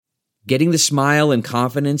Getting the smile and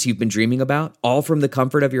confidence you've been dreaming about, all from the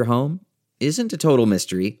comfort of your home, isn't a total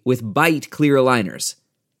mystery with Bite Clear Aligners.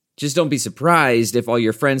 Just don't be surprised if all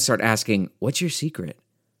your friends start asking, "What's your secret?"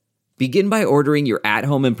 Begin by ordering your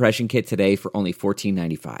at-home impression kit today for only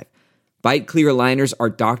 $14.95. Bite Clear Aligners are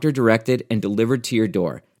doctor-directed and delivered to your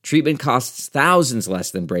door. Treatment costs thousands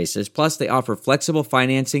less than braces, plus they offer flexible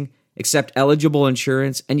financing, accept eligible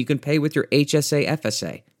insurance, and you can pay with your HSA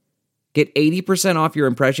FSA. Get 80% off your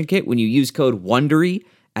impression kit when you use code WONDERY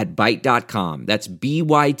at Byte.com. That's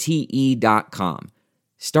BYTE.com.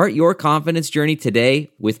 Start your confidence journey today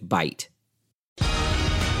with Byte.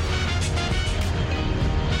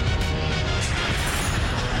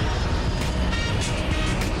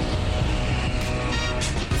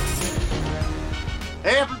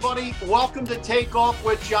 Hey everybody, welcome to Take Off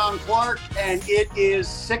with John Clark, and it is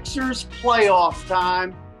Sixers playoff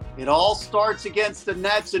time. It all starts against the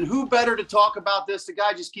Nets, and who better to talk about this? The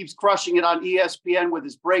guy just keeps crushing it on ESPN with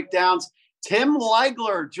his breakdowns. Tim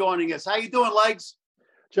Legler joining us. How you doing, Legs?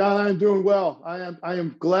 John, I'm doing well. I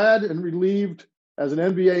am glad and relieved as an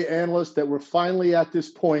NBA analyst that we're finally at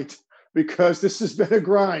this point, because this has been a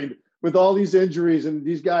grind with all these injuries and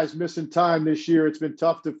these guys missing time this year. It's been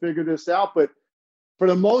tough to figure this out, but for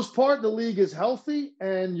the most part, the league is healthy,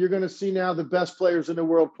 and you're going to see now the best players in the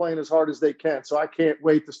world playing as hard as they can. So I can't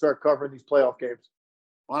wait to start covering these playoff games.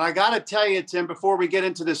 Well, I got to tell you, Tim, before we get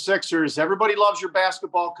into the Sixers, everybody loves your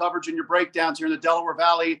basketball coverage and your breakdowns here in the Delaware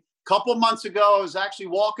Valley. A couple months ago, I was actually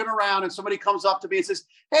walking around, and somebody comes up to me and says,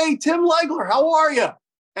 "Hey, Tim Legler, how are you?"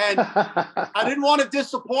 And I didn't want to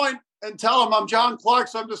disappoint and tell him I'm John Clark,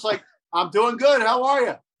 so I'm just like, "I'm doing good. How are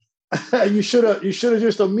you?" You should have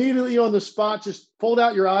just immediately on the spot just pulled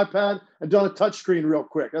out your iPad and done a touchscreen real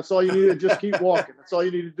quick. That's all you need to just keep walking. That's all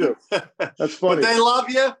you need to do. That's funny. But they love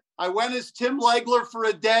you. I went as Tim Legler for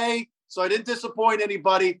a day, so I didn't disappoint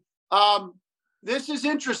anybody. This is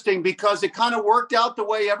interesting because it kind of worked out the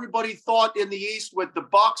way everybody thought in the East with the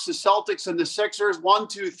Bucks, the Celtics, and the Sixers. 1,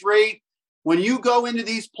 2, 3. When you go into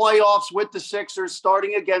these playoffs with the Sixers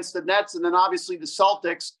starting against the Nets and then obviously the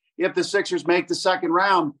Celtics, if the Sixers make the second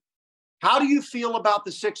round, how do you feel about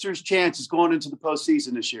the Sixers' chances going into the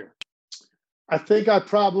postseason this year? I think I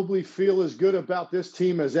probably feel as good about this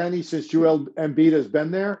team as any since Joel Embiid has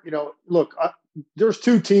been there. You know, look, there's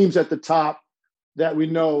two teams at the top that we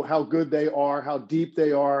know how good they are, how deep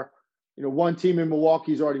they are. You know, one team in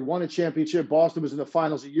Milwaukee's already won a championship. Boston was in the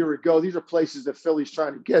finals a year ago. These are places that Philly's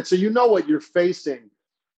trying to get. So you know what you're facing.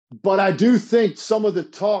 But I do think some of the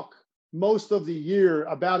talk most of the year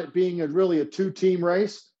about it being really a two-team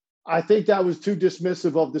race, I think that was too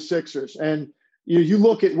dismissive of the Sixers. And you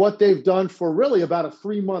look at what they've done for really about a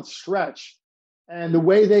 3-month stretch and the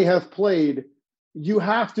way they have played, you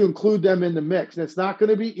have to include them in the mix. And it's not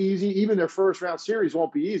going to be easy. Even their first round series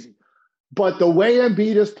won't be easy. But the way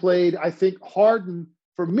Embiid has played, I think Harden,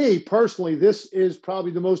 for me personally, this is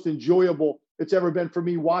probably the most enjoyable it's ever been for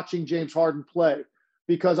me watching James Harden play,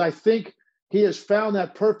 because I think he has found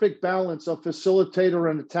that perfect balance of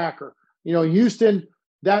facilitator and attacker. You know, Houston,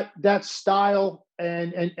 that style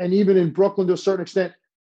and even in Brooklyn to a certain extent,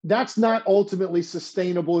 that's not ultimately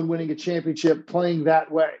sustainable in winning a championship playing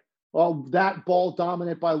that way. Well, that ball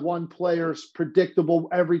dominant by one player is predictable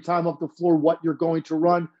every time up the floor what you're going to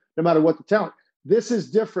run, no matter what the talent. This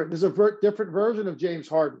is different. This is a different version of James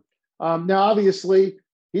Harden. Now, obviously,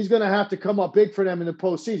 he's going to have to come up big for them in the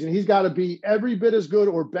postseason. He's got to be every bit as good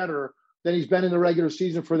or better than he's been in the regular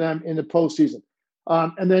season for them in the postseason.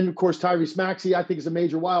 And then, of course, Tyrese Maxey, I think, is a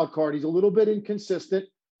major wild card. He's a little bit inconsistent,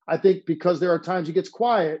 I think, because there are times he gets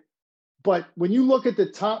quiet. But when you look at the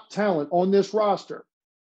top talent on this roster,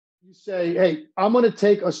 you say, hey, I'm going to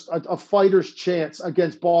take a fighter's chance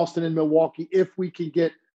against Boston and Milwaukee if we can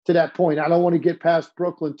get to that point. I don't want to get past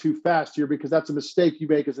Brooklyn too fast here because that's a mistake you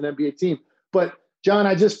make as an NBA team. But, John,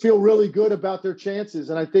 I just feel really good about their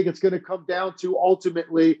chances, and I think it's going to come down to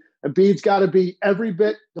ultimately Embiid's got to be every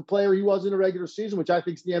bit the player he was in the regular season, which I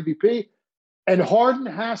think is the MVP. And Harden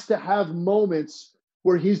has to have moments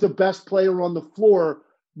where he's the best player on the floor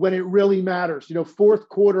when it really matters. You know, fourth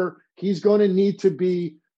quarter, he's going to need to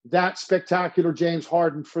be that spectacular James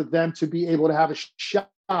Harden for them to be able to have a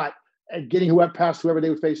shot at getting past whoever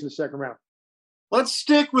they would face in the second round. Let's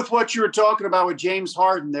stick with what you were talking about with James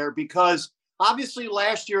Harden there, because obviously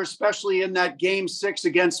last year, especially in that game 6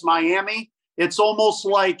 against Miami, it's almost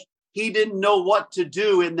like he didn't know what to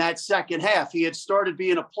do in that second half. He had started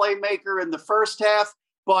being a playmaker in the first half,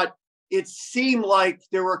 but it seemed like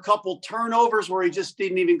there were a couple turnovers where he just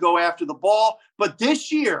didn't even go after the ball. But this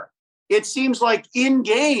year, it seems like in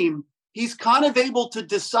game, he's kind of able to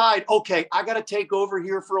decide, okay, I got to take over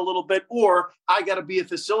here for a little bit, or I got to be a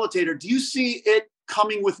facilitator. Do you see it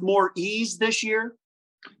coming with more ease this year?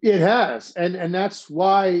 It has. And that's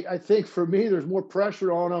why I think for me, there's more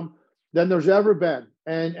pressure on him than there's ever been.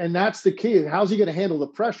 And that's the key. How's he going to handle the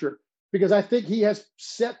pressure? Because I think he has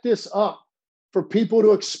set this up for people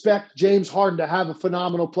to expect James Harden to have a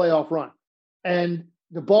phenomenal playoff run. And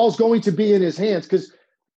the ball's going to be in his hands, because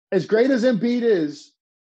as great as Embiid is,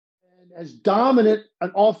 and as dominant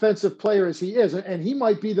an offensive player as he is, and he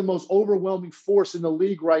might be the most overwhelming force in the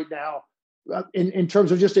league right now in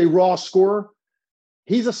terms of just a raw scorer,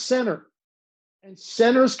 he's a center. And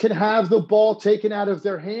centers can have the ball taken out of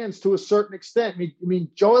their hands to a certain extent. I mean,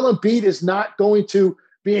 Joel Embiid is not going to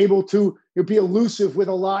be able to be elusive with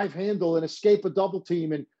a live handle and escape a double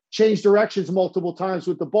team and change directions multiple times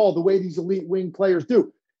with the ball the way these elite wing players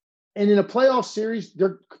do. And in a playoff series,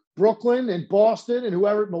 they're Brooklyn and Boston and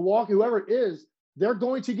Milwaukee, whoever it is, they're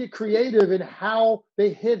going to get creative in how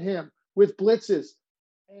they hit him with blitzes.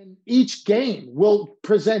 And each game will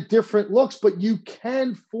present different looks, but you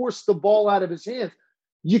can force the ball out of his hands.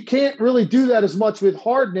 You can't really do that as much with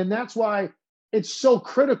Harden, and that's why it's so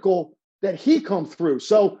critical that he come through.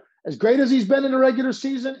 So as great as he's been in the regular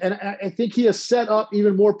season, and I think he has set up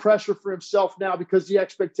even more pressure for himself now because the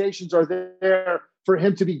expectations are there for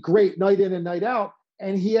him to be great night in and night out.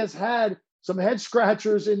 And he has had some head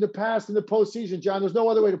scratchers in the past in the postseason, John. There's no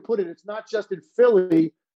other way to put it. It's not just in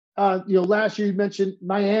Philly. Last year you mentioned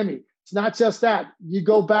Miami. It's not just that. You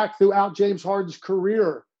go back throughout James Harden's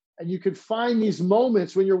career, and you can find these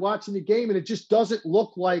moments when you're watching the game, and it just doesn't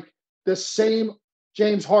look like the same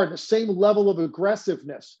James Harden, the same level of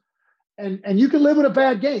aggressiveness. And you can live with a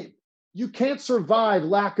bad game. You can't survive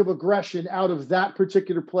lack of aggression out of that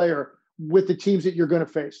particular player with the teams that you're going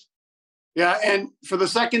to face. Yeah, and for the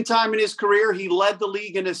second time in his career, he led the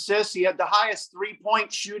league in assists. He had the highest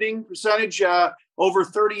three-point shooting percentage, over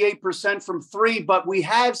 38% from three. But we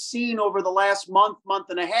have seen over the last month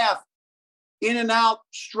and a half, in and out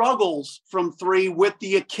struggles from three with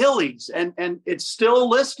the Achilles. And it's still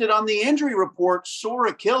listed on the injury report, sore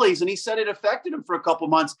Achilles. And he said it affected him for a couple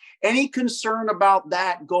months. Any concern about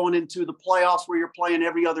that going into the playoffs where you're playing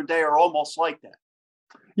every other day or almost like that?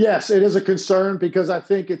 Yes, it is a concern because I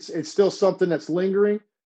think it's still something that's lingering.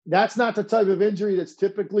 That's not the type of injury that's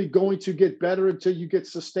typically going to get better until you get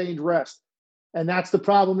sustained rest. And that's the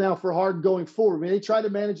problem now for Harden going forward. I mean, they tried to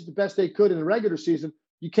manage it the best they could in the regular season.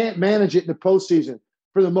 You can't manage it in the postseason.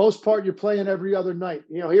 For the most part, you're playing every other night.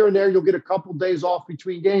 Here and there, you'll get a couple days off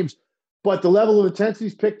between games. But the level of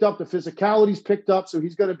intensity's picked up, the physicality's picked up, so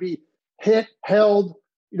he's going to be hit, held,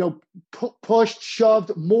 pushed,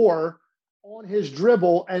 shoved more on his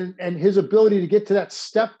dribble and his ability to get to that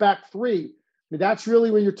step back three. I mean, that's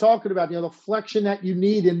really when you're talking about, the flexion that you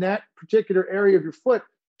need in that particular area of your foot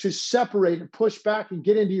to separate and push back and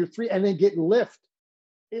get into your three and then get lift.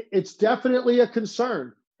 It's definitely a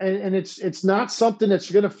concern. And it's not something that's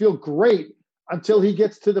going to feel great until he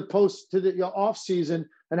gets to the off season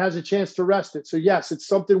and has a chance to rest it. So yes, it's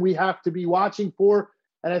something we have to be watching for.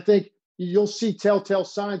 And I think you'll see telltale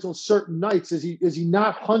signs on certain nights. Is he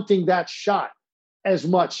not hunting that shot as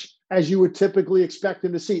much as you would typically expect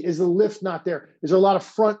him to see? Is the lift not there? Is there a lot of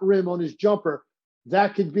front rim on his jumper?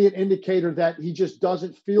 That could be an indicator that he just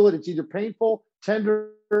doesn't feel it. It's either painful,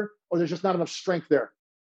 tender, or there's just not enough strength there.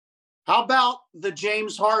 How about the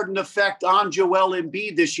James Harden effect on Joel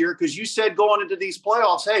Embiid this year? Because you said going into these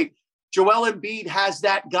playoffs, hey, Joel Embiid has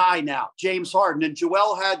that guy now, James Harden. And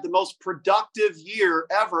Joel had the most productive year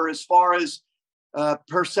ever as far as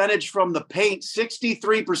percentage from the paint.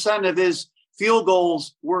 63% of his field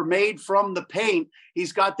goals were made from the paint.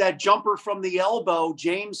 He's got that jumper from the elbow.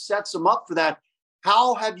 James sets him up for that.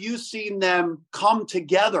 How have you seen them come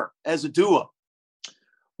together as a duo?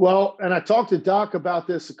 Well, and I talked to Doc about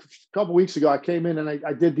this a couple weeks ago. I came in and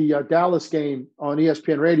I did the Dallas game on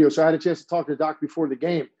ESPN radio. So I had a chance to talk to Doc before the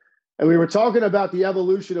game. And we were talking about the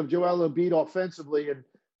evolution of Joel Embiid offensively. And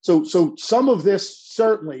so some of this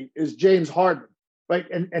certainly is James Harden, right?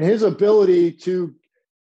 And his ability to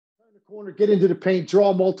turn the corner, get into the paint,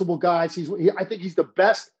 draw multiple guys. I think he's the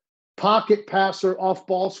best pocket passer off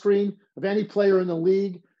ball screen of any player in the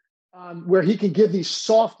league, where he can give these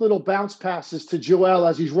soft little bounce passes to Joel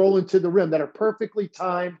as he's rolling to the rim that are perfectly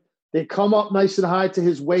timed. They come up nice and high to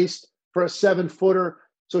his waist for a 7-footer.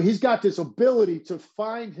 So he's got this ability to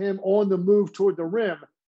find him on the move toward the rim.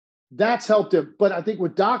 That's helped him. But I think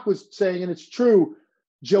what Doc was saying, and it's true,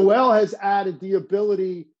 Joel has added the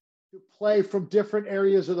ability to play from different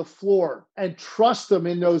areas of the floor and trust him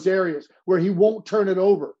in those areas where he won't turn it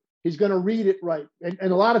over. He's going to read it right. And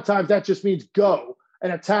a lot of times that just means go.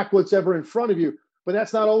 and attack what's ever in front of you. But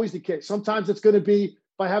that's not always the case. Sometimes it's going to be,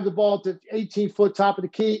 if I have the ball at the 18-foot top of the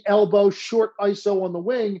key, elbow, short ISO on the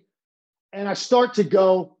wing, and I start to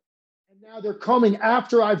go, and now they're coming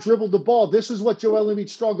after I've dribbled the ball. This is what Joel Embiid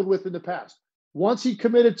struggled with in the past. Once he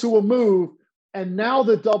committed to a move, and now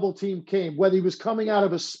the double team came, whether he was coming out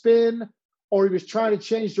of a spin or he was trying to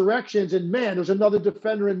change directions, and man, there's another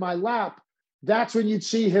defender in my lap. That's when you'd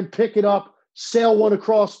see him pick it up, sail one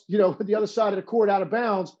across, the other side of the court out of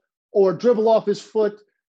bounds, or dribble off his foot.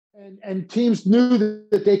 And teams knew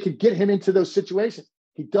that they could get him into those situations.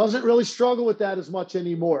 He doesn't really struggle with that as much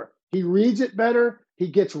anymore. He reads it better. He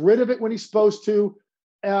gets rid of it when he's supposed to.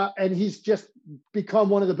 And he's just become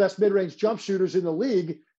one of the best mid-range jump shooters in the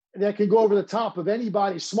league that can go over the top of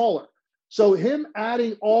anybody smaller. So him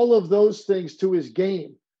adding all of those things to his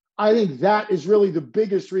game, I think that is really the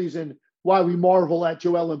biggest reason why we marvel at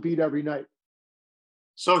Joel Embiid every night.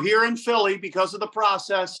 So here in Philly, because of the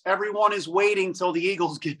process, everyone is waiting till the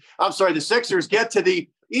Sixers get to the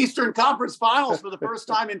Eastern Conference Finals for the first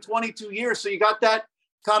time in 22 years. So you got that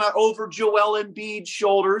kind of over Joel Embiid's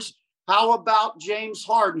shoulders. How about James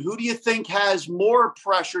Harden? Who do you think has more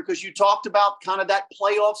pressure? Because you talked about kind of that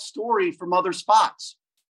playoff story from other spots.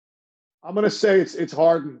 I'm going to say it's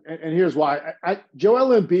Harden, and here's why.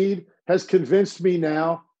 Joel Embiid has convinced me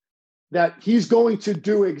now that he's going to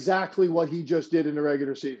do exactly what he just did in the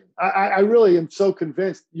regular season. I really am so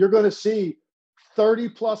convinced. You're going to see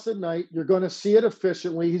 30-plus a night. You're going to see it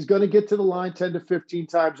efficiently. He's going to get to the line 10 to 15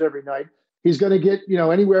 times every night. He's going to get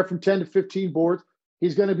anywhere from 10 to 15 boards.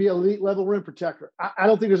 He's going to be elite level rim protector. I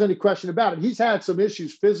don't think there's any question about it. He's had some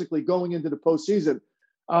issues physically going into the postseason,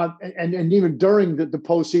 and even during the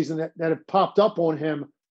postseason that have popped up on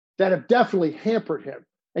him that have definitely hampered him.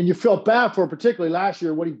 And you felt bad for him, particularly last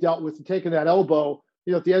year, what he dealt with and taking that elbow,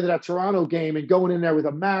 at the end of that Toronto game and going in there with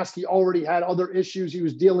a mask. He already had other issues he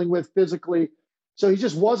was dealing with physically. So he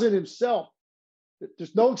just wasn't himself.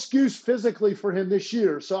 There's no excuse physically for him this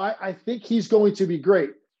year. So I think he's going to be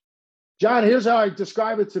great. John, here's how I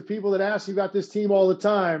describe it to people that ask me about this team all the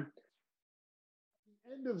time. At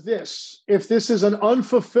the end of this, if this is an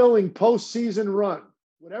unfulfilling postseason run,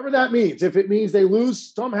 whatever that means, if it means they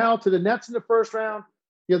lose somehow to the Nets in the first round,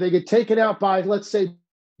 they get taken out by, let's say,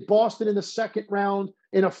 Boston in the second round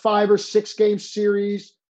in a 5 or 6 game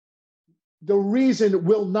series, the reason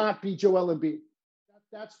will not be Joel Embiid.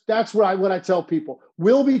 That's what I tell people.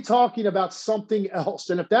 We'll be talking about something else.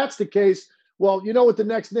 And if that's the case, well, you know what the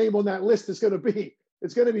next name on that list is going to be?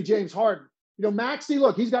 It's going to be James Harden. Maxey,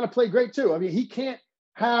 look, he's got to play great too. I mean, he can't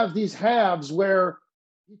have these halves where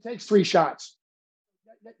he takes 3 shots.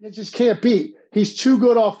 It just can't be. He's too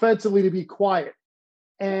good offensively to be quiet.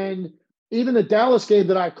 And even the Dallas game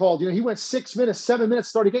that I called, he went 6 minutes, 7 minutes,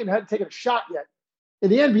 started the game, and hadn't taken a shot yet.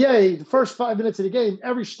 In the NBA, the first 5 minutes of the game,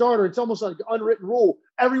 every starter, it's almost like an unwritten rule.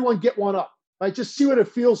 Everyone get one up, right? Just see what it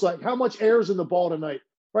feels like. How much air is in the ball tonight,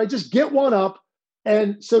 right? Just get one up.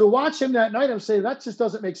 And so to watch him that night, I'm saying that just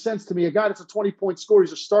doesn't make sense to me. A guy that's a 20-point scorer,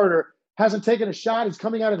 he's a starter, hasn't taken a shot, he's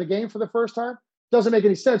coming out of the game for the first time. Doesn't make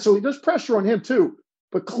any sense. So there's pressure on him too.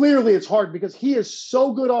 But clearly it's hard because he is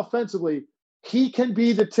so good offensively. He can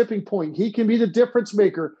be the tipping point. He can be the difference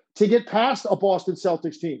maker to get past a Boston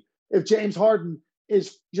Celtics team if James Harden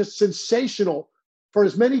is just sensational for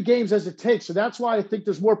as many games as it takes. So that's why I think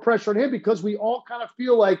there's more pressure on him, because we all kind of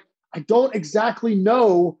feel like I don't exactly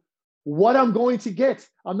know what I'm going to get.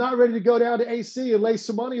 I'm not ready to go down to AC and lay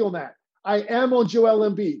some money on that. I am on Joel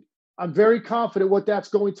Embiid. I'm very confident what that's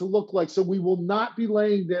going to look like. So we will not be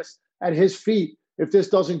laying this at his feet if this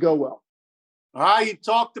doesn't go well. All right, you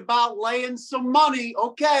talked about laying some money.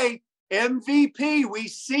 Okay, MVP. We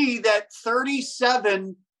see that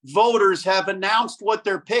 37 voters have announced what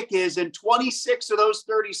their pick is, and 26 of those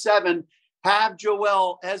 37 have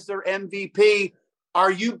Joel as their MVP.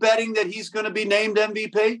 Are you betting that he's going to be named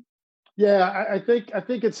MVP? Yeah, I think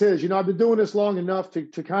it's his. I've been doing this long enough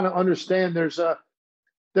to kind of understand there's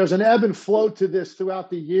an ebb and flow to this throughout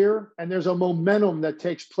the year, and there's a momentum that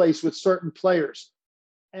takes place with certain players.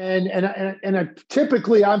 And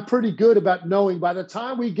typically I'm pretty good about knowing by the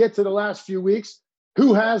time we get to the last few weeks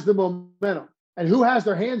who has the momentum and who has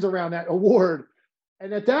their hands around that award.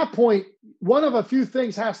 And at that point, one of a few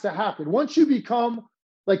things has to happen. Once you become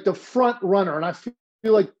like the front runner, and I feel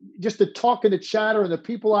like just the talk and the chatter and the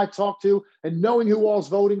people I talk to and knowing who all's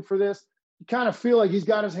voting for this, you kind of feel like he's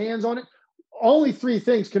got his hands on it. Only 3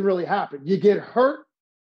 things can really happen. You get hurt,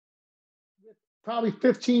 probably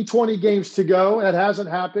 15, 20 games to go. That hasn't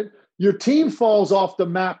happened. Your team falls off the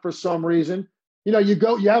map for some reason. You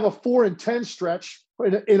have a 4-10 stretch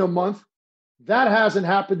in a month. That hasn't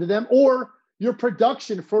happened to them. Or your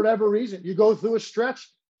production for whatever reason. You go through a stretch,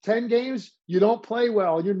 10 games, you don't play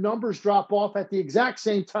well, and your numbers drop off at the exact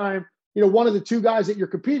same time. One of the two guys that you're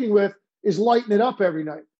competing with is lighting it up every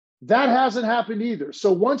night. That hasn't happened either.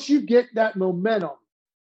 So once you get that momentum,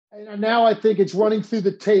 and now I think it's running through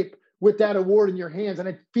the tape with that award in your hands, and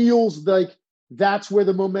it feels like that's where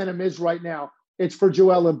the momentum is right now. It's for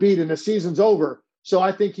Joel Embiid, and the season's over. So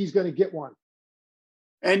I think he's going to get one.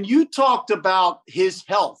 And you talked about his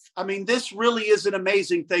health. I mean, this really is an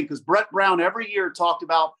amazing thing because Brett Brown every year talked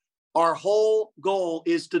about our whole goal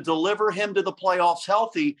is to deliver him to the playoffs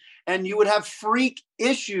healthy. And you would have freak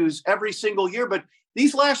issues every single year. But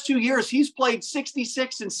these last 2 years, he's played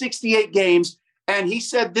 66 and 68 games. And he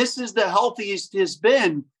said this is the healthiest he's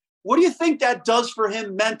been. What do you think that does for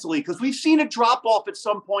him mentally? Because we've seen a drop off at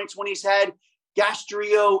some points when he's had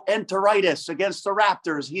gastroenteritis against the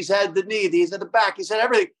Raptors. He's had the knee, he's had the back, he's had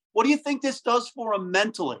everything. What do you think this does for him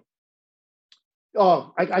mentally?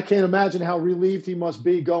 Oh, I can't imagine how relieved he must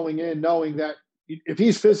be going in, knowing that if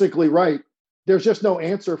he's physically right, there's just no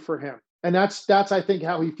answer for him. And that's I think,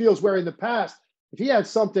 how he feels. Where in the past, if he had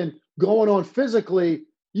something going on physically,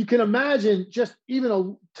 you can imagine just even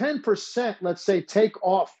a 10%, let's say, take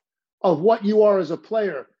off of what you are as a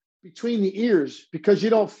player between the ears because you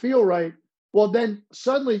don't feel right. Well, then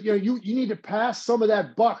suddenly, you need to pass some of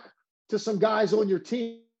that buck to some guys on your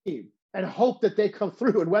team and hope that they come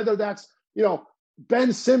through. And whether that's,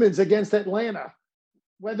 Ben Simmons against Atlanta,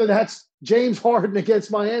 whether that's James Harden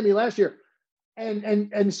against Miami last year.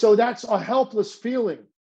 And so that's a helpless feeling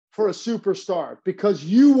for a superstar because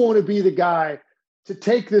you want to be the guy to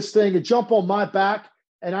take this thing and jump on my back.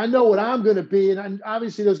 And I know what I'm going to be. And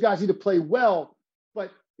obviously those guys need to play well,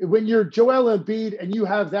 but when you're Joel Embiid and you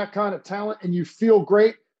have that kind of talent and you feel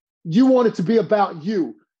great, you want it to be about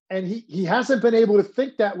you. And he hasn't been able to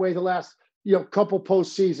think that way the last couple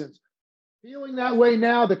postseasons. Feeling that way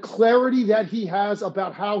now, the clarity that he has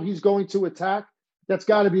about how he's going to attack, that's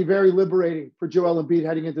got to be very liberating for Joel Embiid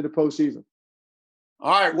heading into the postseason.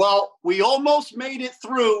 All right, well, we almost made it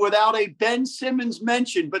through without a Ben Simmons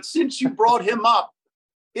mention, but since you brought him up,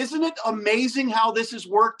 isn't it amazing how this has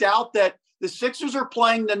worked out that the Sixers are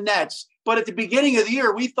playing the Nets, but at the beginning of the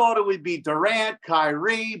year, we thought it would be Durant,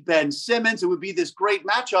 Kyrie, Ben Simmons. It would be this great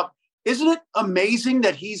matchup. Isn't it amazing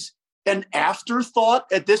that he's an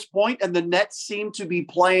afterthought at this point and the Nets seem to be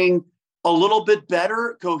playing a little bit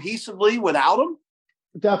better cohesively without him?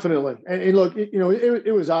 Definitely. And look,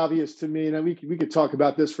 it was obvious to me, and we could talk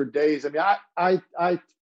about this for days. I mean, I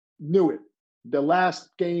knew it. The last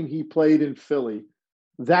game he played in Philly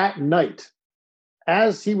that night,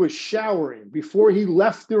 as he was showering before he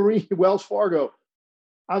left the arena, Wells Fargo,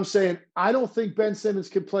 I'm saying, I don't think Ben Simmons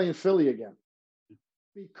can play in Philly again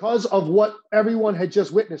because of what everyone had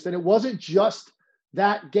just witnessed. And it wasn't just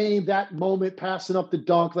that game, that moment, passing up the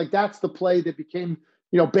dunk. Like that's the play that became,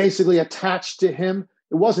 basically attached to him.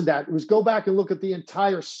 It wasn't that. It was go back and look at the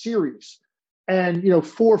entire series. And, I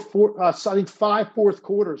think 5 fourth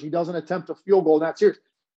quarters, he doesn't attempt a field goal in that series.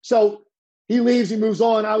 So he leaves, he moves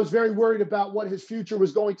on. I was very worried about what his future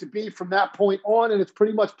was going to be from that point on, and it's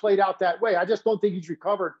pretty much played out that way. I just don't think he's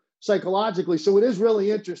recovered psychologically. So it is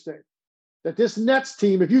really interesting that this Nets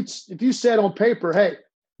team, if you said on paper, hey,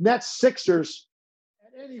 Nets Sixers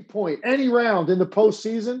at any point, any round in the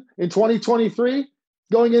postseason in 2023,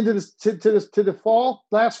 going into the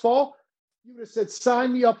last fall, you would have said,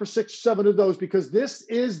 sign me up for 6 or 7 of those because this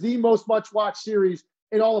is the most much-watched series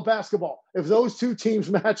in all of basketball. If those two teams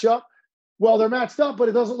match up, well, they're matched up, but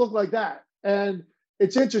it doesn't look like that. And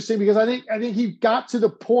it's interesting because I think he got to the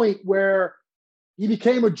point where he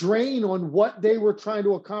became a drain on what they were trying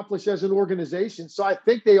to accomplish as an organization. So I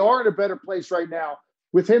think they are in a better place right now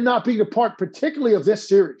with him not being a part, particularly of this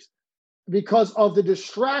series, because of the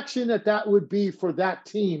distraction that would be for that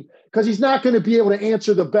team, because he's not going to be able to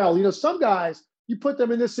answer the bell. Some guys, you put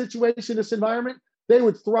them in this situation, this environment, they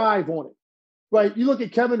would thrive on it, right? You look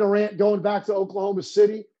at Kevin Durant going back to Oklahoma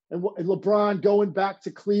City and LeBron going back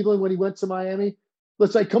to Cleveland when he went to Miami.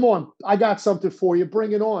 Let's say, come on, I got something for you.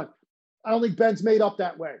 Bring it on. I don't think Ben's made up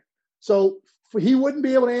that way. So he wouldn't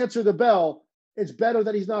be able to answer the bell. It's better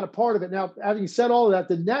that he's not a part of it. Now, having said all of that,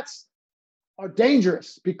 the Nets are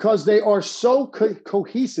dangerous because they are so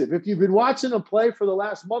cohesive. If you've been watching them play for the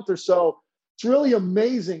last month or so, it's really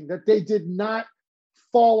amazing that they did not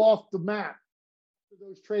fall off the map after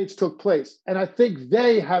those trades took place. And I think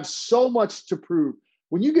they have so much to prove.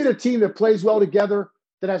 When you get a team that plays well together,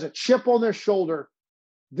 that has a chip on their shoulder,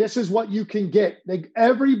 this is what you can get.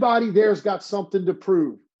 Everybody there's got something to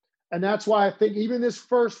prove. And that's why I think even this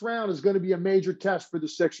first round is going to be a major test for the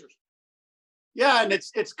Sixers. Yeah, and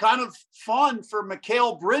it's kind of fun for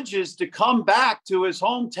Mikal Bridges to come back to his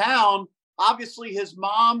hometown. Obviously, his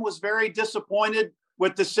mom was very disappointed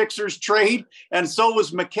with the Sixers trade, and so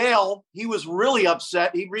was Mikal. He was really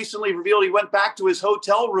upset. He recently revealed he went back to his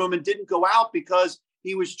hotel room and didn't go out because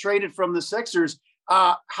he was traded from the Sixers.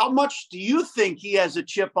 How much do you think he has a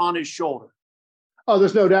chip on his shoulder? Oh,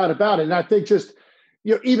 there's no doubt about it. And I think just,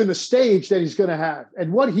 even the stage that he's going to have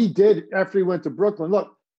and what he did after he went to Brooklyn.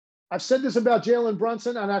 Look, I've said this about Jalen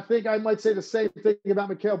Brunson, and I think I might say the same thing about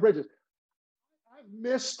Mikal Bridges. I've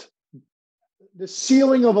missed the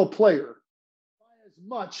ceiling of a player by as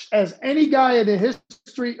much as any guy in the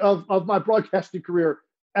history of my broadcasting career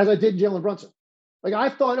as I did Jalen Brunson. Like, I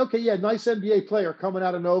thought, okay, yeah, nice NBA player coming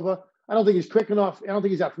out of Nova. I don't think he's quick enough. I don't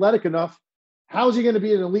think he's athletic enough. How is he going to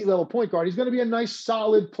be an elite level point guard? He's going to be a nice,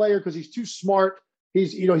 solid player because he's too smart.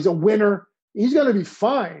 He's a winner. He's going to be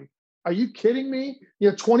fine. Are you kidding me?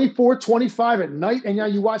 24, 25 at night, and now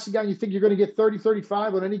you watch the guy and you think you're going to get 30,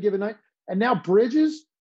 35 on any given night. And now Bridges,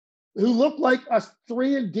 who looked like a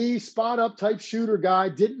 3-and-D spot-up type shooter guy,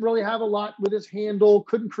 didn't really have a lot with his handle,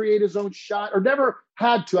 couldn't create his own shot, or never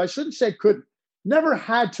had to. I shouldn't say couldn't. Never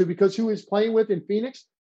had to because who he was playing with in Phoenix.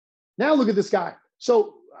 Now look at this guy.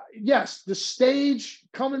 So, yes, the stage,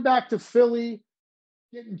 coming back to Philly,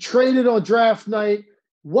 getting traded on draft night,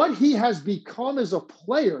 what he has become as a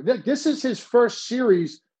player. This is his first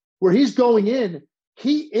series where he's going in.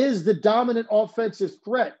 He is the dominant offensive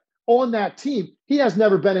threat on that team. He has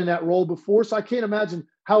never been in that role before, so I can't imagine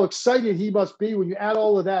how excited he must be when you add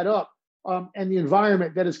all of that up and the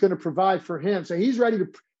environment that it's going to provide for him. So he's ready to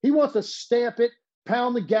 – he wants to stamp it,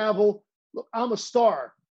 pound the gavel. Look, I'm a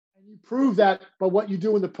star. And you prove that by what you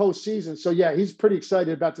do in the postseason. So, yeah, he's pretty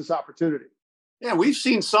excited about this opportunity. Yeah, we've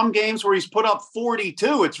seen some games where he's put up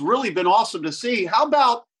 42. It's really been awesome to see. How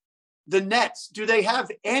about the Nets? Do they have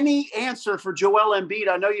any answer for Joel Embiid?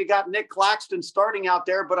 I know you got Nick Claxton starting out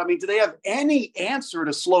there, but, do they have any answer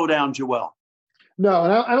to slow down Joel? No,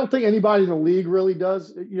 and I don't think anybody in the league really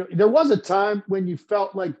does. There was a time when you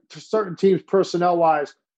felt like certain teams,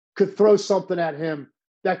 personnel-wise, could throw something at him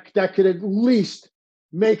that could at least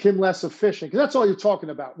make him less efficient. Because that's all you're talking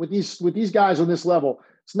about with these guys on this level.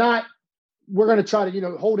 It's not – we're going to try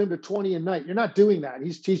to, hold him to 20 a night. You're not doing that.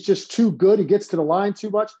 He's just too good. He gets to the line too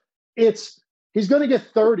much. He's going to get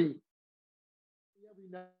 30 every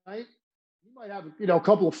night. He might have, a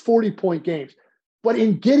couple of 40-point games. But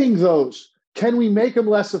in getting those, can we make him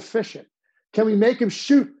less efficient? Can we make him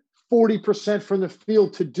shoot 40% from the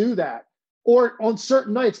field to do that? Or on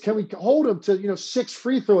certain nights, can we hold him to, 6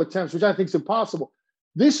 free throw attempts, which I think is impossible.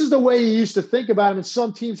 This is the way you used to think about him, and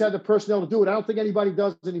some teams had the personnel to do it. I don't think anybody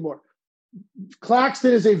does anymore.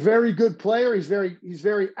 Claxton is a very good player. He's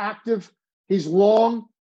very active. He's long,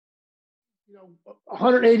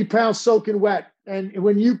 180 pounds soaking wet. And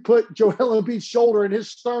when you put Joel Embiid's shoulder in his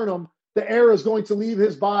sternum, the air is going to leave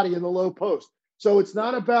his body in the low post. So it's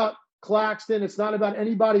not about Claxton. It's not about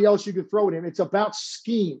anybody else you could throw at him. It's about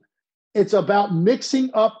scheme. It's about mixing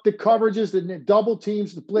up the coverages, the double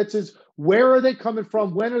teams, the blitzes. Where are they coming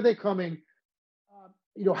from? When are they coming?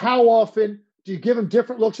 How often? Do you give him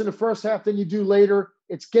different looks in the first half than you do later?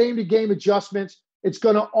 It's game-to-game adjustments. It's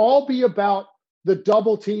going to all be about the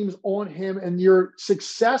double teams on him and your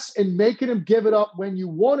success in making him give it up when you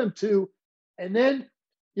want him to. And then,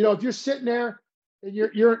 if you're sitting there and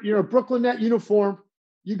you're in a Brooklyn Net uniform,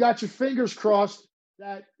 you got your fingers crossed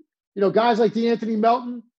that, guys like DeAnthony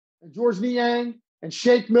Melton and George Niang and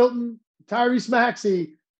Shake Milton, Tyrese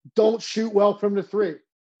Maxey don't shoot well from the three.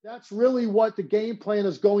 That's really what the game plan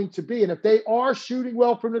is going to be. And if they are shooting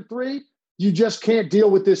well from the three, you just can't deal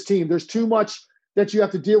with this team. There's too much that you have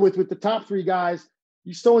to deal with the top 3 guys.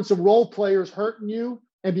 You still in some role players hurting you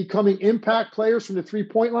and becoming impact players from the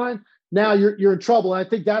 3-point line. Now you're in trouble. And I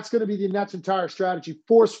think that's going to be the Nets' entire strategy.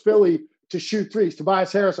 Force Philly to shoot threes.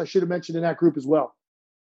 Tobias Harris, I should have mentioned in that group as well.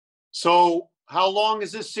 So how long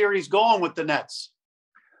is this series going with the Nets?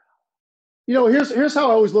 Here's how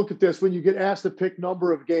I always look at this when you get asked to pick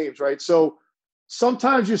number of games, right? So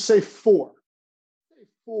sometimes you say 4.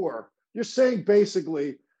 You're saying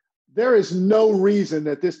basically there is no reason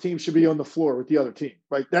that this team should be on the floor with the other team,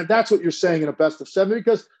 right? That's what you're saying in a best of 7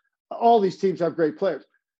 because all these teams have great players.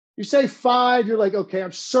 You say 5, you're like, okay,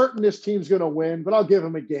 I'm certain this team's going to win, but I'll give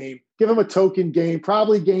them a game. Give them a token game,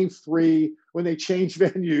 probably game 3 when they change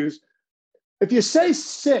venues. If you say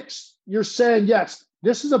 6, you're saying, yes,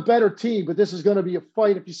 this is a better team, but this is going to be a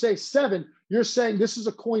fight. If you say 7, you're saying this is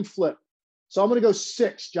a coin flip. So I'm going to go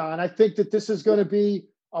 6, John. I think that this is going to be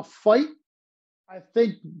a fight. I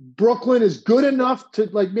think Brooklyn is good enough to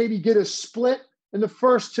maybe get a split in the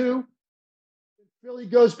first 2. Philly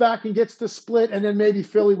goes back and gets the split, and then maybe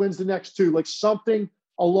Philly wins the next two, like something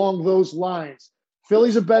along those lines.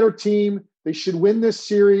 Philly's a better team. They should win this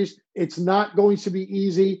series. It's not going to be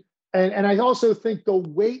easy. And I also think the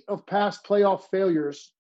weight of past playoff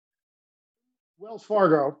failures, Wells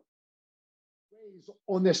Fargo, weighs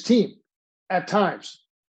on this team at times.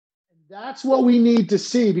 And that's what we need to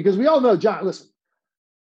see, because we all know, John, listen,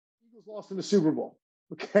 the Eagles lost in the Super Bowl,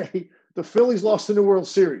 okay? The Phillies lost in the World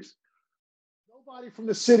Series. Nobody from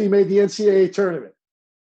the city made the NCAA tournament.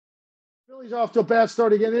 The Phillies are off to a bad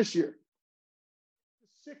start again this year.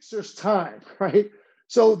 The Sixers time, right?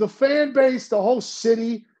 So the fan base, the whole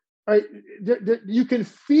city, right? You can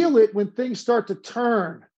feel it when things start to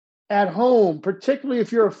turn at home, particularly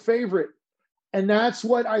if you're a favorite. And that's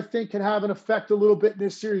what I think can have an effect a little bit in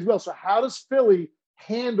this series as well. So how does Philly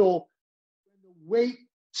handle when the weight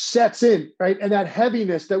sets in, right? And that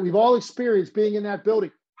heaviness that we've all experienced being in that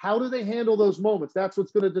building. How do they handle those moments? That's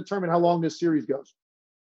what's going to determine how long this series goes.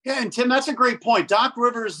 Yeah, and Tim, that's a great point. Doc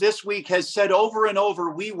Rivers this week has said over and over,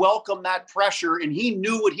 we welcome that pressure, and he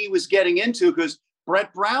knew what he was getting into because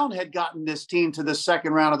Brett Brown had gotten this team to the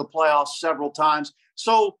second round of the playoffs several times.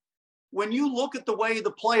 So when you look at the way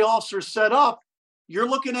the playoffs are set up, you're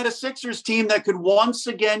looking at a Sixers team that could once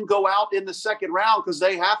again go out in the second round because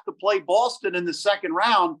they have to play Boston in the second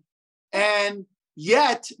round. And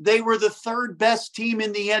yet they were the third best team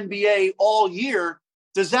in the NBA all year.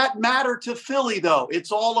 Does that matter to Philly, though?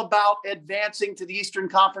 It's all about advancing to the Eastern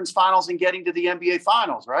Conference Finals and getting to the NBA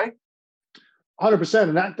Finals, right? 100%.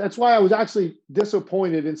 And that's why I was actually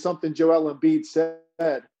disappointed in something Joel Embiid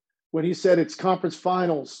said when he said it's conference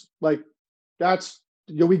finals. Like, that's,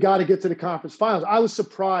 we got to get to the conference finals. I was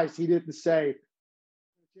surprised he didn't say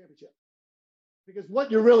championship. Because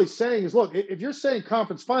what you're really saying is, look, if you're saying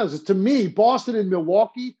conference finals, to me, Boston and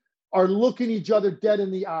Milwaukee are looking each other dead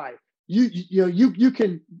in the eye. You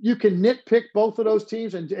can nitpick both of those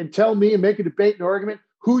teams and tell me and make a debate and argument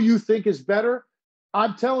who you think is better.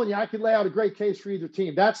 I'm telling you, I could lay out a great case for either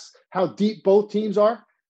team. That's how deep both teams are.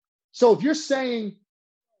 So if you're saying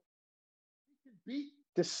we can beat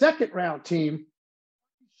the second round team,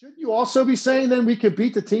 shouldn't you also be saying then we could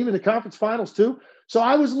beat the team in the conference finals too? So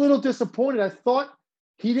I was a little disappointed. I thought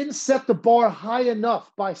he didn't set the bar high enough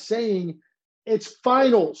by saying it's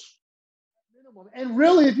finals. And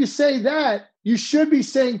really, if you say that, you should be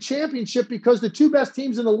saying championship because the two best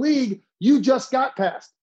teams in the league, you just got past.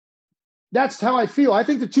 That's how I feel. I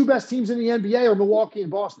think the two best teams in the NBA are Milwaukee and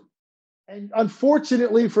Boston. And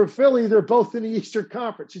unfortunately for Philly, they're both in the Eastern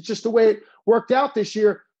Conference. It's just the way it worked out this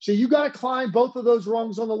year. So you got to climb both of those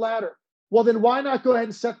rungs on the ladder. Well, then why not go ahead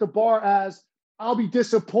and set the bar as, I'll be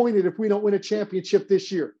disappointed if we don't win a championship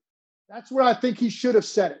this year. That's where I think he should have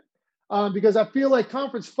said it. Because I feel like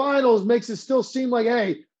conference finals makes it still seem like,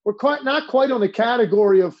 hey, we're not quite on the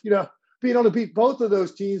category of, being able to beat both of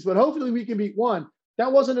those teams, but hopefully we can beat one.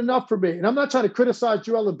 That wasn't enough for me. And I'm not trying to criticize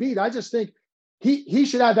Joel Embiid. I just think he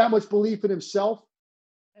should have that much belief in himself.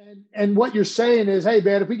 And what you're saying is, hey,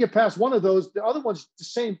 man, if we get past one of those, the other one's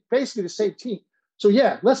basically the same team. So,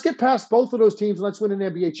 yeah, let's get past both of those teams and let's win an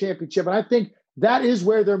NBA championship. And I think that is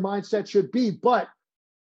where their mindset should be. But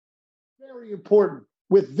very important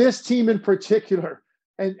with this team in particular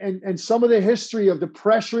and some of the history of the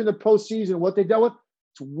pressure in the postseason, what they dealt with.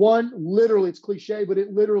 It's cliche, but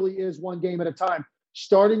it literally is one game at a time.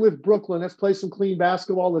 Starting with Brooklyn, let's play some clean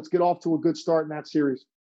basketball. Let's get off to a good start in that series.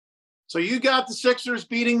 So you got the Sixers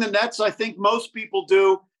beating the Nets. I think most people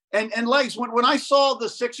do. And Legs, when I saw the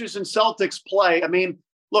Sixers and Celtics play, I mean,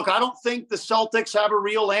 look, I don't think the Celtics have a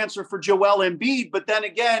real answer for Joel Embiid. But then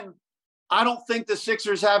again, I don't think the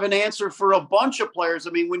Sixers have an answer for a bunch of players.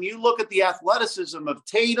 I mean, when you look at the athleticism of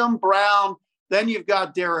Tatum, Brown, then you've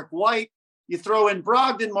got Derek White. You throw in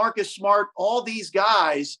Brogdon, Marcus Smart, all these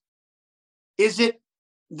guys. Is it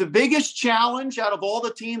the biggest challenge out of all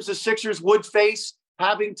the teams the Sixers would face,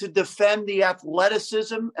 having to defend the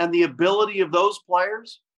athleticism and the ability of those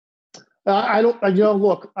players? I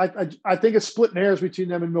think it's splitting hairs between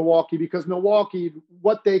them and Milwaukee, because Milwaukee,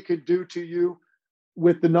 what they could do to you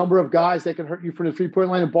with the number of guys that can hurt you from the three-point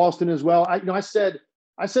line, in Boston as well. I said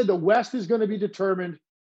the West is going to be determined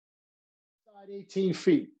inside 18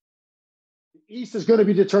 feet. The East is going to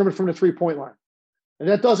be determined from the three-point line. And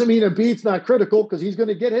that doesn't mean Embiid's not critical, because he's going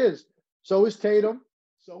to get his. So is Tatum.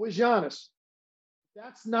 So is Giannis.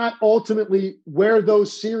 That's not ultimately where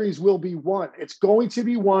those series will be won. It's going to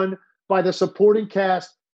be won by the supporting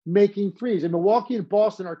cast making threes. And Milwaukee and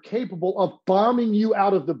Boston are capable of bombing you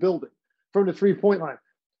out of the building from the three-point line.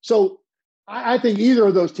 So I think either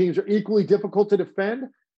of those teams are equally difficult to defend.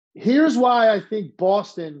 Here's why I think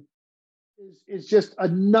Boston is just a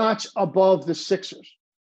notch above the Sixers.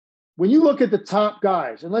 When you look at the top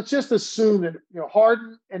guys, and let's just assume that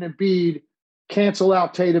Harden and Embiid cancel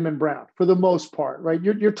out Tatum and Brown for the most part, right?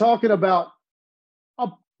 You're talking about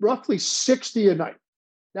roughly 60 a night.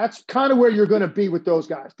 That's kind of where you're going to be with those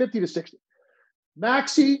guys, 50 to 60.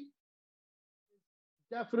 Maxey,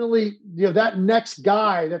 definitely, that next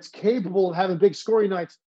guy that's capable of having big scoring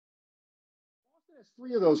nights. Boston has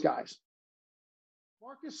 3 of those guys.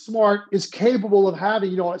 Marcus Smart is capable of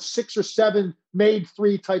having, a 6 or 7 made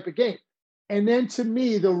 3 type of game. And then to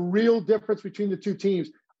me, the real difference between the two teams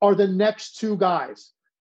are the next 2 guys.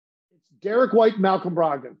 It's Derek White and Malcolm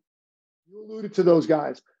Brogdon. You alluded to those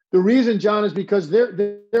guys. The reason, John, is because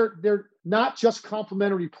they're not just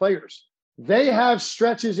complementary players. They have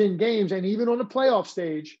stretches in games and even on the playoff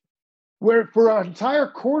stage where for an entire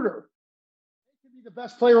quarter, they can be the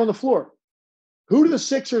best player on the floor. Who do the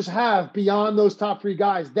Sixers have beyond those top 3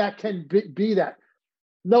 guys that can be that?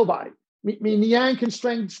 Nobody. I mean, Niang can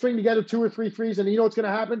string together 2 or 3 threes, and you know what's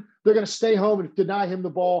going to happen? They're going to stay home and deny him the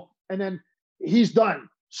ball, and then he's done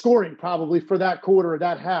scoring probably for that quarter or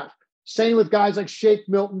that half. Same with guys like Shake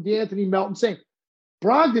Milton, DeAnthony Melton. Same.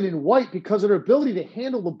 Brogdon and White, because of their ability to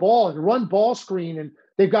handle the ball and run ball screen, and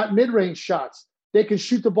they've got mid-range shots. They can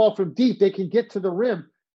shoot the ball from deep. They can get to the rim.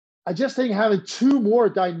 I just think having 2 more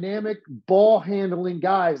dynamic ball-handling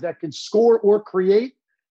guys that can score or create,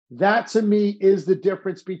 that to me is the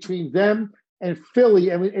difference between them and Philly.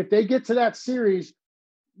 And if they get to that series,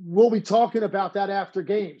 we'll be talking about that after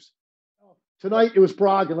games. Tonight, it was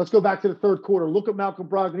Brogdon. Let's go back to the third quarter. Look at Malcolm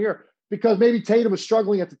Brogdon here, because maybe Tatum was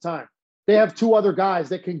struggling at the time. They have 2 other guys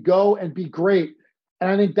that can go and be great.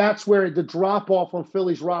 And I think that's where the drop-off on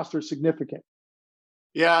Philly's roster is significant.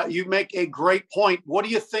 Yeah, you make a great point. What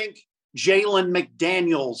do you think Jalen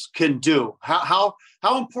McDaniels can do? How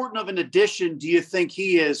important of an addition do you think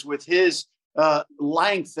he is with his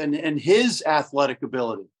length and his athletic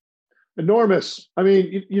ability? Enormous. I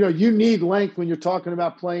mean, you need length when you're talking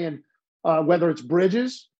about playing, whether it's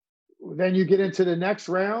Bridges, then you get into the next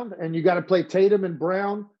round and you got to play Tatum and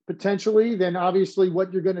Brown potentially. Then obviously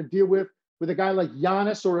what you're going to deal with a guy like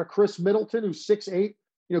Giannis or a Chris Middleton, who's 6'8",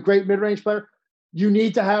 great mid-range player. You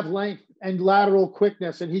need to have length and lateral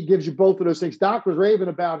quickness, and he gives you both of those things. Doc was raving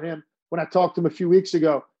about him when I talked to him a few weeks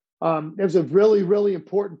ago. It was a really, really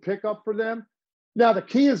important pickup for them. Now, the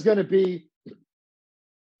key is going to be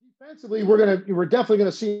defensively, we're definitely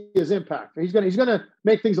going to see his impact. He's going to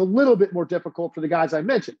make things a little bit more difficult for the guys I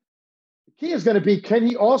mentioned. The key is going to be, can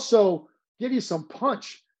he also give you some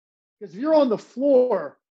punch? Because if you're on the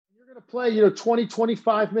floor, you're going to play, 20,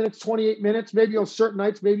 25 minutes, 28 minutes, maybe on certain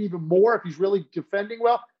nights, maybe even more if he's really defending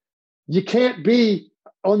well. You can't be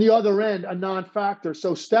on the other end a non-factor.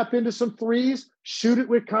 So step into some threes, shoot it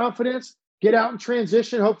with confidence, get out in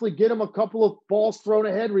transition, hopefully get him a couple of balls thrown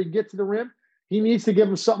ahead where he can get to the rim. He needs to give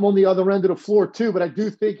him something on the other end of the floor too, but I do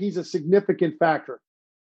think he's a significant factor.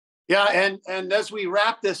 Yeah, and as we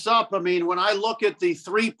wrap this up, I mean, when I look at the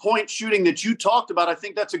 3-point shooting that you talked about, I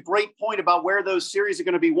think that's a great point about where those series are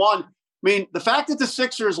going to be won. I mean, the fact that the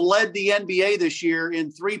Sixers led the NBA this year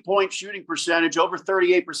in 3-point shooting percentage, over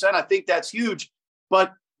 38%, I think that's huge.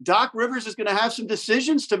 But Doc Rivers is going to have some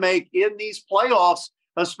decisions to make in these playoffs,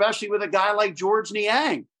 especially with a guy like George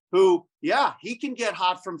Niang, who, yeah, he can get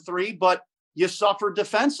hot from 3, but you suffer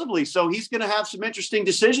defensively. So he's going to have some interesting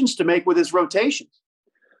decisions to make with his rotations.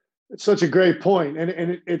 It's such a great point.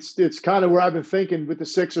 And it's kind of where I've been thinking with the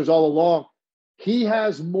Sixers all along. He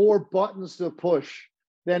has more buttons to push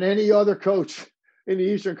than any other coach in the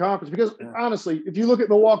Eastern Conference. Because honestly, if you look at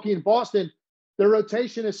Milwaukee and Boston, their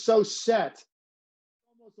rotation is so set,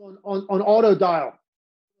 almost on auto dial,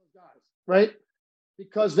 right?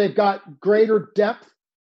 Because they've got greater depth.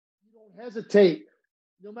 You don't hesitate.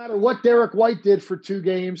 No matter what Derek White did for 2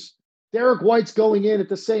 games, Derek White's going in at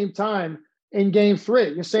the same time in game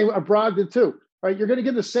 3. The same with Brogdon too, right? You're going to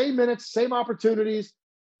give the same minutes, same opportunities,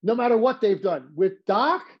 no matter what they've done. With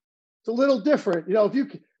Doc, it's a little different.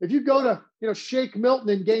 If you go to, Shake Milton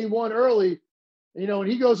in game 1 early, and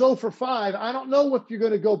he goes 0 for 5, I don't know if you're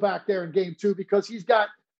going to go back there in game 2 because he's got,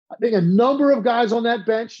 I think, a number of guys on that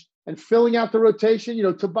bench and filling out the rotation.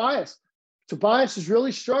 Tobias is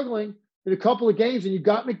really struggling in a couple of games, and you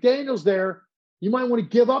got McDaniels there. You might want to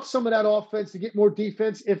give up some of that offense to get more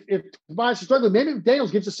defense. If Tobias is struggling, maybe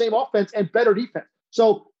McDaniels gives the same offense and better defense.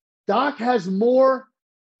 So Doc has more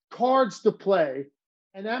cards to play,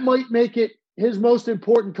 and that might make it his most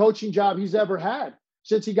important coaching job he's ever had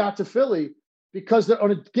since he got to Philly, because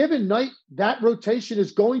on a given night, that rotation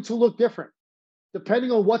is going to look different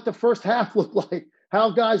depending on what the first half looked like,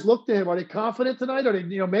 how guys look to him. Are they confident tonight? Are they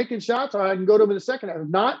making shots? Or I can go to him in the second half. If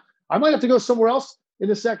not, I might have to go somewhere else in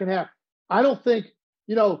the second half. I don't think,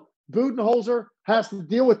 Budenholzer has to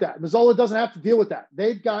deal with that. Mazzola doesn't have to deal with that.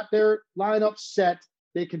 They've got their lineup set.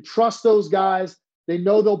 They can trust those guys. They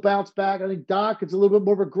know they'll bounce back. I think Doc, it's a little bit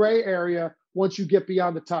more of a gray area once you get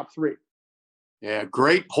beyond the top three. Yeah,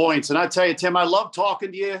 great points. And I tell you, Tim, I love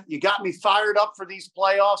talking to you. You got me fired up for these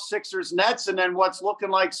playoffs, Sixers, Nets, and then what's looking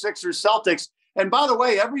like Sixers, Celtics. And by the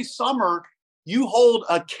way, every summer you hold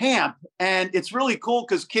a camp, and it's really cool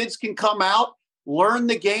because kids can come out, learn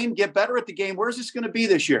the game, get better at the game. Where's this going to be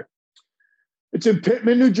this year? It's in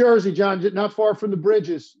Pittman, New Jersey, John, not far from the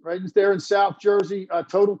Bridges, right there in South Jersey,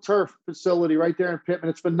 Total Turf facility right there in Pittman.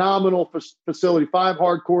 It's a phenomenal facility, 5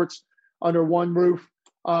 hard courts under one roof.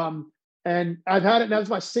 And I've had it now. It's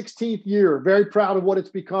my 16th year. Very proud of what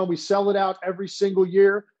it's become. We sell it out every single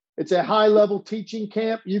year. It's a high-level teaching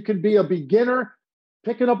camp. You can be a beginner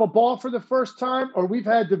picking up a ball for the first time, or we've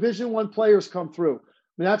had Division I players come through. I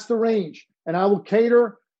mean, that's the range. And I will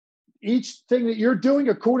cater each thing that you're doing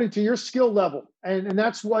according to your skill level. And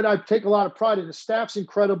that's what I take a lot of pride in. The staff's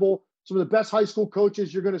incredible. Some of the best high school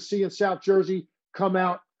coaches you're going to see in South Jersey come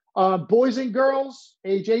out. Boys and girls,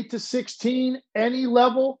 age 8 to 16, any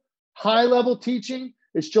level, high-level teaching.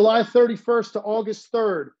 It's July 31st to August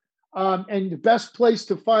 3rd. And the best place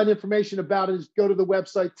to find information about it is go to the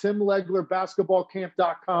website,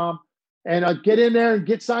 timleglerbasketballcamp.com, and get in there and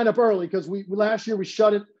get signed up early because last year we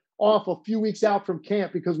shut it off a few weeks out from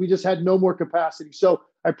camp because we just had no more capacity. So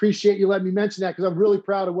I appreciate you letting me mention that because I'm really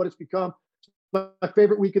proud of what it's become. My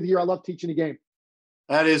favorite week of the year. I love teaching the game.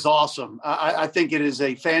 That is awesome. I think it is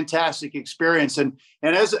a fantastic experience. And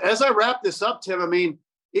as I wrap this up, Tim, I mean,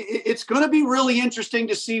 it's going to be really interesting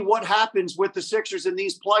to see what happens with the Sixers in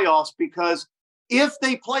these playoffs, because if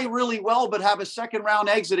they play really well but have a second round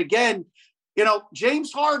exit again,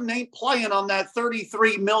 James Harden ain't playing on that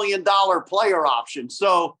 $33 million player option.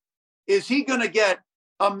 So is he going to get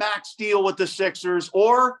a max deal with the Sixers?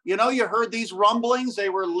 Or, you heard these rumblings, they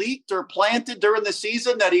were leaked or planted during the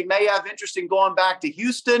season that he may have interest in going back to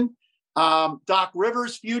Houston. Doc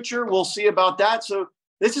Rivers' future, we'll see about that. So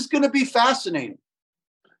this is going to be fascinating.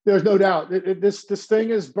 There's no doubt. This thing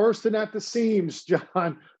is bursting at the seams,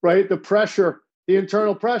 John, right? The pressure, the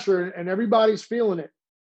internal pressure, and everybody's feeling it.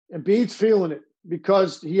 And Embiid's feeling it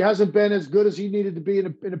because he hasn't been as good as he needed to be in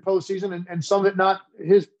a postseason, and some of it not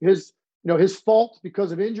his fault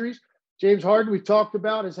because of injuries. James Harden, we talked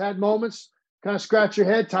about, has had moments, kind of scratch your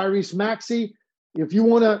head. Tyrese Maxey, if you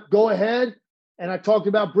want to go ahead, and I talked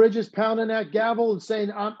about Bridges pounding that gavel and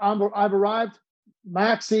saying, I've arrived.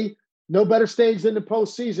 Maxey, no better stage than the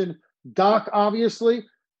postseason. Doc, obviously,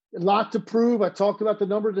 a lot to prove. I talked about the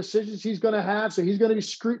number of decisions he's going to have. So he's going to be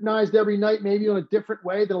scrutinized every night, maybe in a different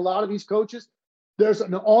way than a lot of these coaches. There's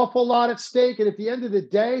an awful lot at stake. And at the end of the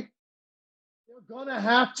day, they're going to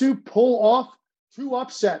have to pull off 2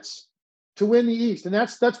 upsets to win the East. And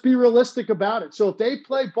let's be realistic about it. So if they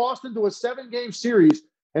play Boston to a 7-game series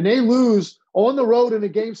and they lose on the road in a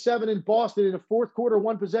Game 7 in Boston in a fourth quarter,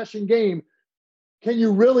 1-possession game, can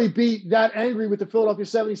you really be that angry with the Philadelphia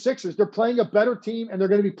 76ers? They're playing a better team, and they're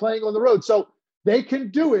going to be playing on the road. So they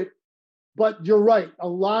can do it, but you're right. A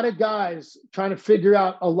lot of guys trying to figure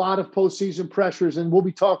out a lot of postseason pressures, and we'll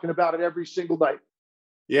be talking about it every single night.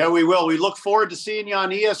 Yeah, we will. We look forward to seeing you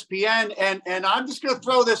on ESPN. And I'm just going to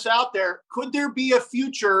throw this out there. Could there be a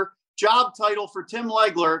future job title for Tim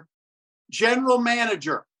Legler, general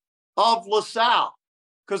manager of LaSalle?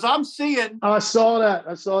 Because I'm seeing – I saw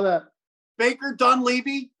that. Baker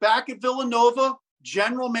Dunleavy back at Villanova,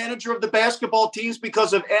 general manager of the basketball teams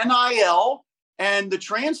because of NIL and the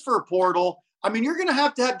transfer portal. I mean, you're going to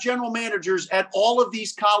have general managers at all of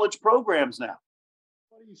these college programs now.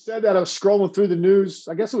 You said that. I was scrolling through the news.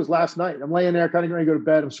 I guess it was last night. I'm laying there kind of going to go to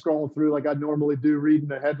bed. I'm scrolling through like I normally do, reading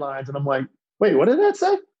the headlines. And I'm like, wait, what did that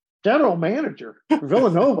say? General manager for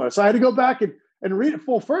Villanova. So I had to go back and read it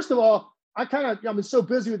full. First of all, I've been so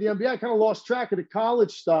busy with the NBA, I kind of lost track of the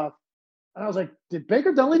college stuff. And I was like, did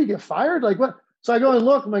Baker Dunleavy get fired? Like what? So I go and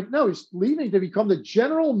look. I'm like, no, he's leaving to become the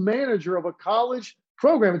general manager of a college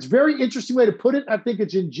program. It's a very interesting way to put it. I think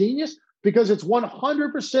it's ingenious because it's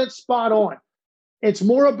 100% spot on. It's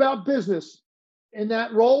more about business in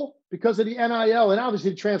that role because of the NIL and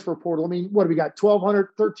obviously the transfer portal. I mean, what do we got?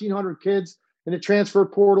 1,200, 1,300 kids in the transfer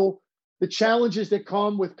portal. The challenges that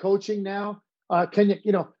come with coaching now. Can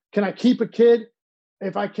I keep a kid?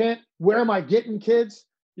 If I can't, where am I getting kids?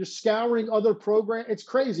 You're scouring other programs. It's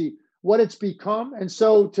crazy what it's become. And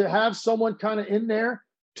so to have someone kind of in there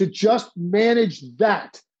to just manage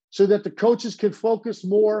that so that the coaches can focus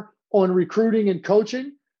more on recruiting and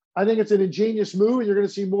coaching, I think it's an ingenious move. And you're going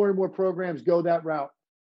to see more and more programs go that route.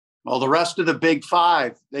 Well, the rest of the Big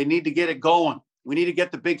Five, they need to get it going. We need to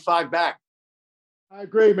get the Big Five back. I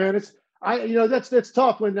agree, man. That's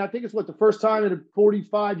tough when I think it's the first time in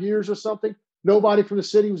 45 years or something, nobody from the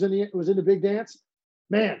city was in the Big Dance.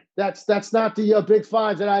 Man, that's not the Big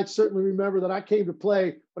Five that I certainly remember that I came to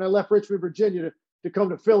play when I left Richmond, Virginia to come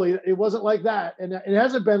to Philly. It wasn't like that, and it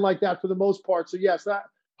hasn't been like that for the most part. So yes,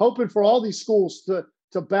 hoping for all these schools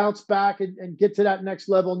to bounce back and get to that next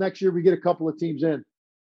level. Next year we get a couple of teams in.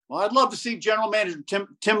 Well, I'd love to see General Manager Tim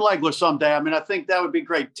Legler someday. I mean, I think that would be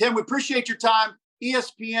great. Tim, we appreciate your time.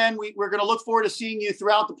 ESPN, we're going to look forward to seeing you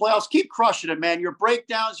throughout the playoffs. Keep crushing it, man. Your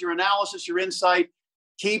breakdowns, your analysis, your insight.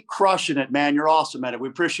 Keep crushing it, man. You're awesome at it. We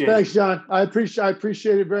appreciate it. Thanks, John. I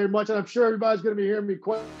appreciate it very much. And I'm sure everybody's going to be hearing me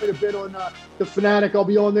quite a bit on The Fanatic. I'll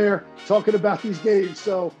be on there talking about these games.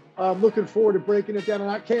 So I'm looking forward to breaking it down.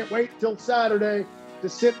 And I can't wait till Saturday to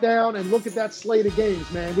sit down and look at that slate of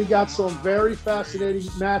games, man. We got some very fascinating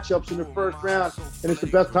matchups in the first round, and it's the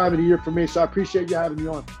best time of the year for me. So I appreciate you having me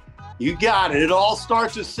on. You got it. It all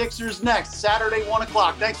starts with Sixers next, Saturday, 1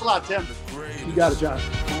 o'clock. Thanks a lot, Tim. You got it, John.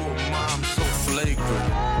 Oh, mom, so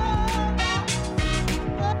flagrant.